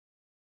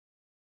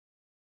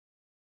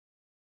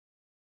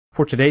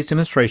For today's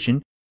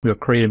demonstration, we'll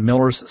create a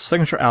Miller's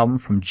signature album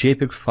from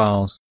JPEG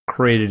files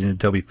created in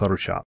Adobe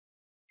Photoshop.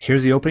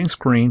 Here's the opening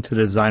screen to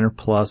the Designer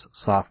Plus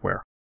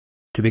software.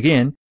 To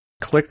begin,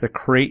 click the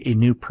Create a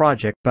New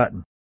Project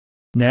button.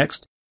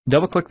 Next,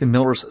 double-click the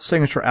Miller's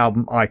signature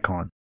album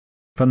icon.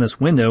 From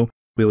this window,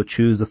 we will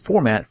choose the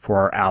format for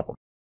our album.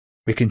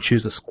 We can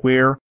choose a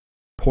square,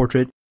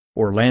 portrait,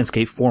 or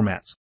landscape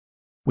formats.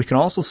 We can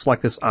also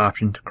select this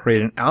option to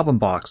create an album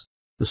box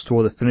to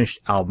store the finished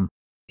album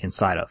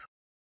inside of.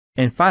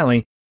 And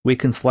finally, we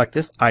can select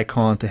this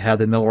icon to have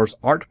the Miller's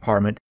art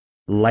department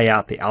lay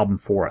out the album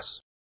for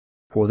us.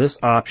 For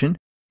this option,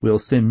 we'll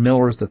send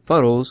Miller's the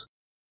photos,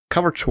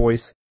 cover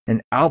choice,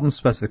 and album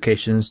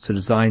specifications to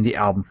design the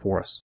album for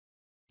us.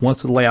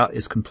 Once the layout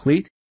is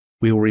complete,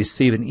 we will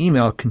receive an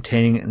email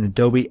containing an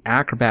Adobe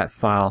Acrobat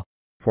file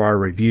for our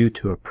review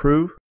to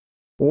approve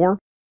or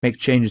make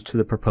changes to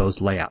the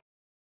proposed layout.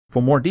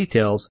 For more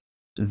details,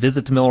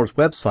 visit the Miller's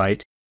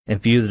website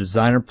and view the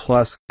Designer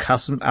Plus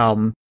Custom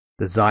Album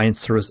Design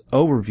Service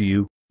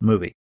Overview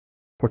movie.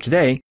 For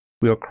today,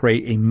 we will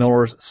create a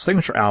Miller's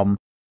signature album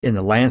in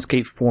the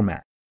landscape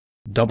format.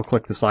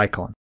 Double-click this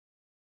icon.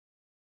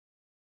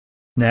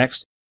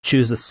 Next,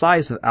 choose the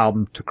size of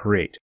album to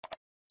create.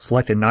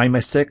 Select a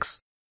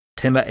 9x6,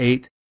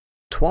 10x8,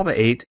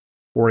 12x8,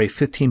 or a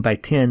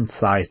 15x10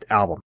 sized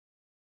album.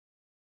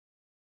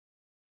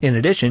 In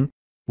addition,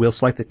 we'll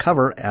select the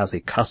cover as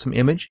a custom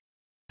image,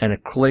 an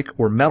acrylic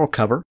or metal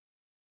cover,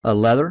 a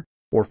leather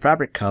or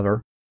fabric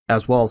cover,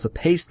 as well as the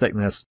page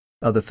thickness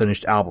of the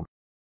finished album.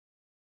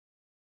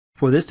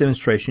 For this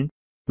demonstration,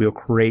 we'll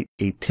create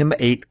a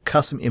 10x8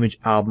 custom image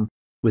album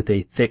with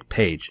a thick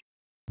page.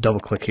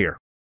 Double-click here.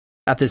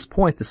 At this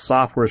point, the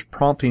software is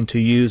prompting to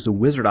use the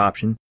wizard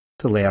option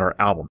to lay out our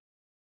album.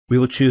 We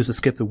will choose to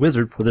skip the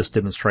wizard for this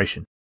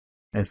demonstration.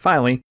 And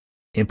finally,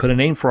 input a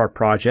name for our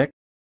project,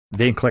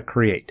 then click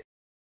Create.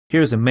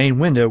 Here's the main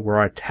window where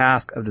our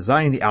task of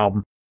designing the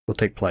album will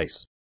take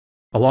place.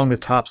 Along the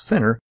top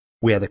center,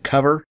 we have the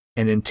cover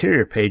and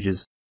interior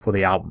pages for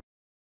the album.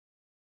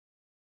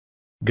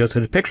 Go to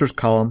the Pictures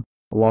column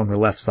along the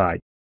left side.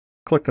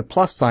 Click the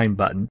plus sign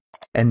button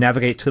and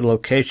navigate to the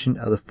location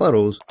of the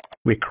photos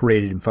we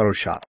created in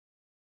Photoshop.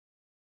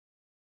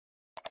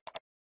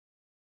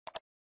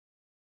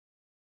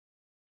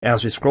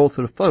 As we scroll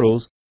through the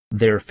photos,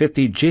 there are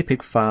 50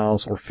 JPEG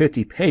files or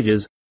 50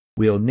 pages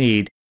we'll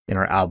need in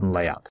our album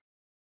layout.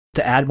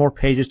 To add more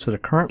pages to the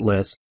current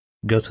list,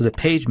 go to the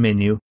Page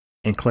menu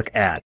and click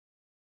Add.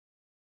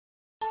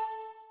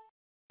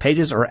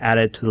 Pages are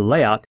added to the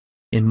layout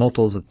in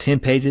multiples of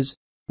 10 pages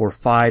or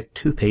 5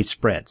 two-page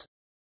spreads.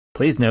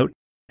 Please note,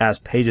 as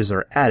pages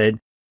are added,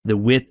 the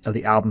width of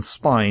the album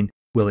spine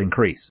will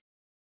increase.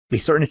 Be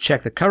certain to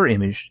check the cover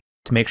image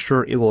to make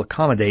sure it will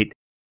accommodate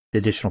the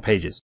additional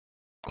pages.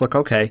 Click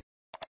OK.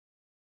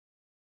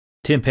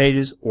 10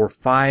 pages or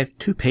 5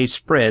 two-page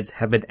spreads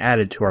have been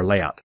added to our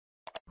layout.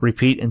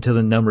 Repeat until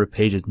the number of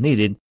pages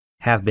needed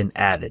have been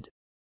added.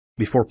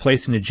 Before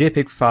placing the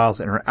JPEG files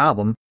in our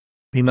album,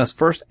 we must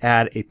first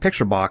add a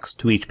picture box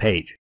to each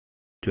page.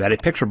 To add a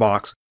picture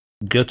box,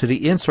 go to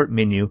the Insert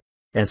menu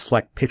and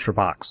select Picture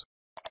Box.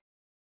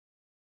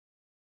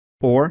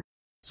 Or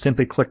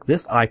simply click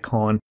this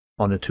icon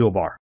on the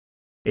toolbar.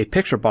 A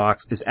picture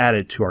box is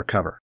added to our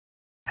cover.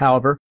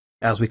 However,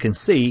 as we can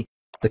see,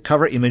 the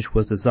cover image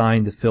was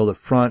designed to fill the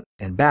front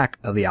and back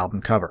of the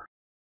album cover.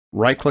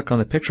 Right-click on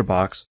the picture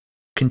box,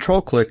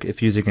 Control-click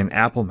if using an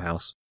Apple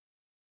mouse,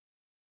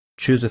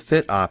 choose a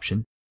Fit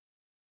option,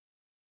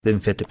 then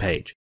Fit to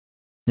Page.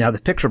 Now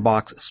the picture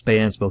box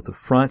spans both the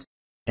front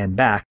and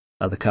back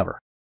of the cover.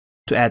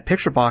 To add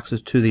picture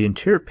boxes to the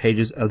interior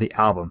pages of the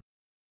album,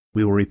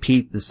 we will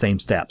repeat the same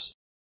steps.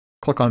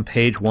 Click on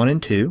page 1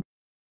 and 2,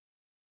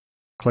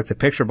 click the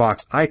picture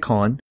box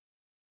icon,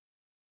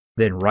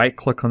 then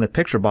right-click on the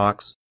picture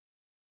box,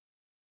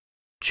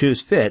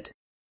 choose Fit,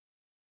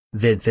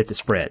 then Fit to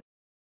Spread.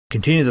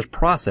 Continue this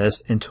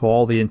process until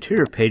all the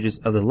interior pages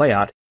of the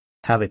layout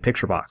have a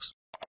picture box.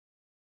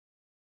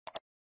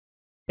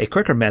 A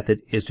quicker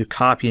method is to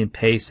copy and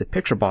paste the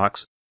picture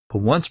box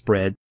from one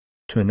spread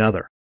to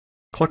another.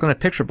 Click on the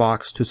picture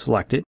box to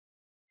select it.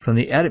 From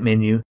the Edit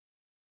menu,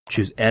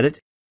 choose Edit,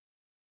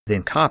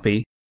 then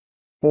Copy,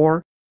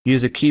 or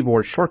use the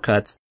keyboard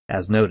shortcuts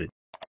as noted.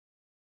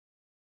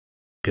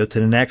 Go to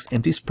the next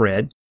empty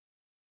spread.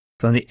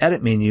 From the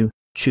Edit menu,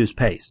 choose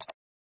Paste.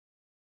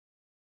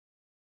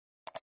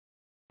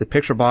 The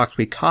picture box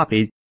we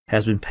copied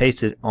has been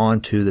pasted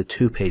onto the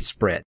two-page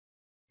spread.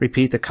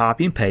 Repeat the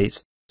copy and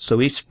paste so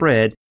each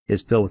spread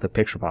is filled with a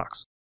picture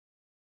box.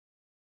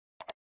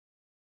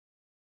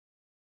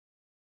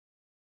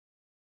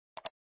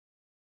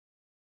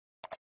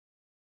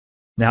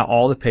 Now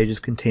all the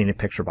pages contain a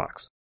picture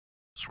box.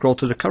 Scroll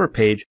to the cover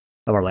page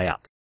of our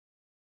layout.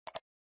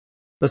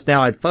 Let's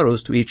now add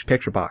photos to each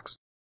picture box.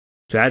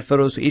 To add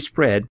photos to each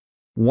spread,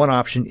 one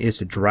option is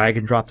to drag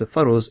and drop the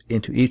photos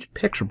into each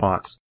picture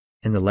box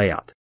in the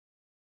layout.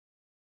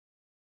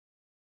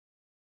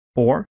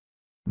 Or,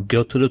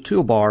 go to the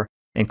toolbar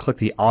and click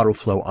the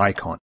autoflow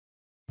icon.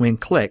 When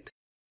clicked,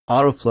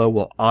 AutoFlow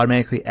will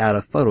automatically add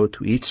a photo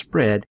to each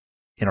spread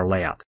in our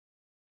layout.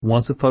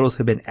 Once the photos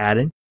have been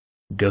added,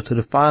 go to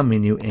the File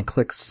menu and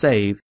click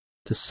Save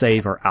to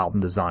save our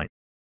album design.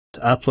 To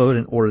upload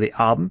and order the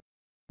album,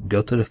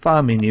 go to the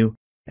File menu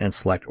and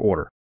select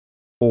Order,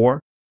 or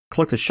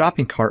click the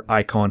shopping cart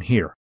icon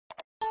here.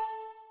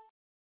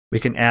 We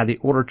can add the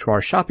order to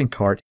our shopping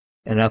cart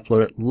and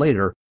upload it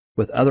later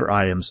with other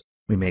items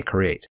we may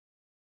create.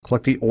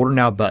 Click the Order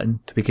Now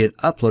button to begin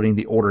uploading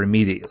the order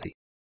immediately.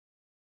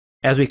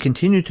 As we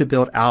continue to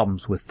build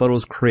albums with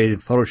photos created in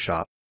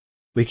Photoshop,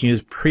 we can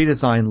use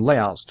pre-designed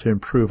layouts to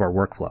improve our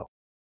workflow.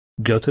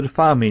 Go to the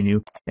File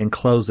menu and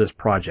close this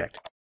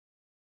project.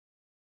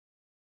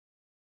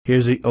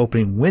 Here's the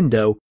opening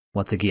window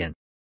once again.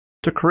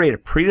 To create a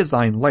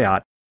pre-designed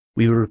layout,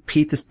 we would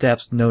repeat the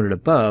steps noted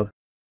above,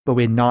 but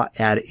we would not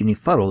add any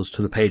photos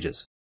to the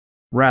pages.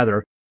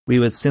 Rather, we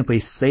would simply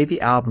save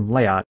the album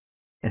layout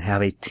and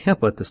have a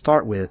template to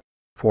start with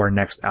for our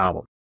next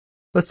album.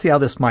 Let's see how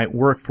this might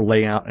work for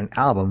laying out an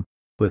album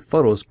with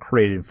photos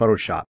created in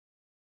Photoshop.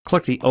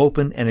 Click the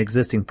Open an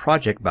Existing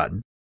Project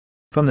button.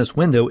 From this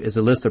window is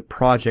a list of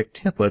project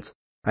templates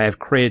I have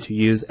created to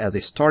use as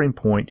a starting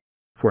point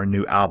for a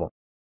new album.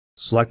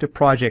 Select a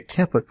project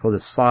template for the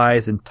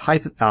size and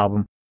type of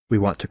album we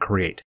want to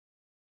create.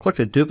 Click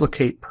the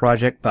Duplicate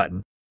Project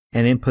button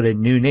and input a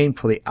new name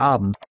for the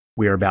album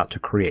we are about to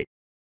create.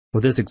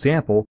 For this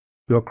example,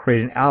 we will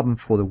create an album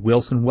for the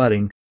Wilson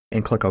Wedding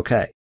and click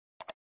OK.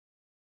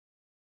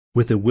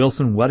 With the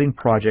Wilson Wedding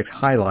project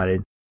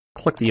highlighted,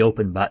 click the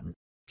Open button.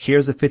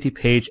 Here's a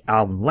 50-page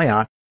album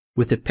layout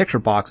with the picture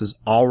boxes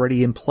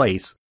already in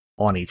place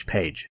on each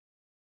page.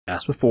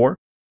 As before,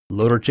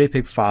 load our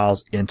JPEG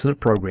files into the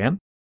program.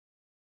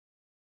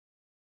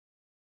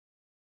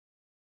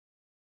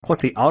 Click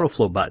the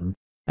AutoFlow button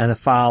and the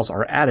files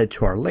are added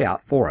to our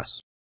layout for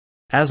us.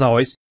 As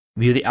always,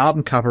 view the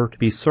album cover to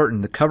be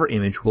certain the cover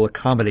image will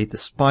accommodate the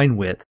spine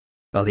width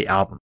of the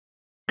album.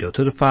 Go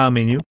to the File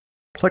menu,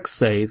 click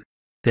Save,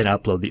 then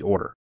upload the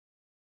order.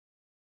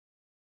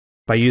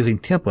 By using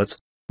templates,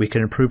 we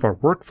can improve our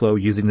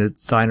workflow using the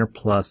Designer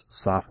Plus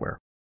software.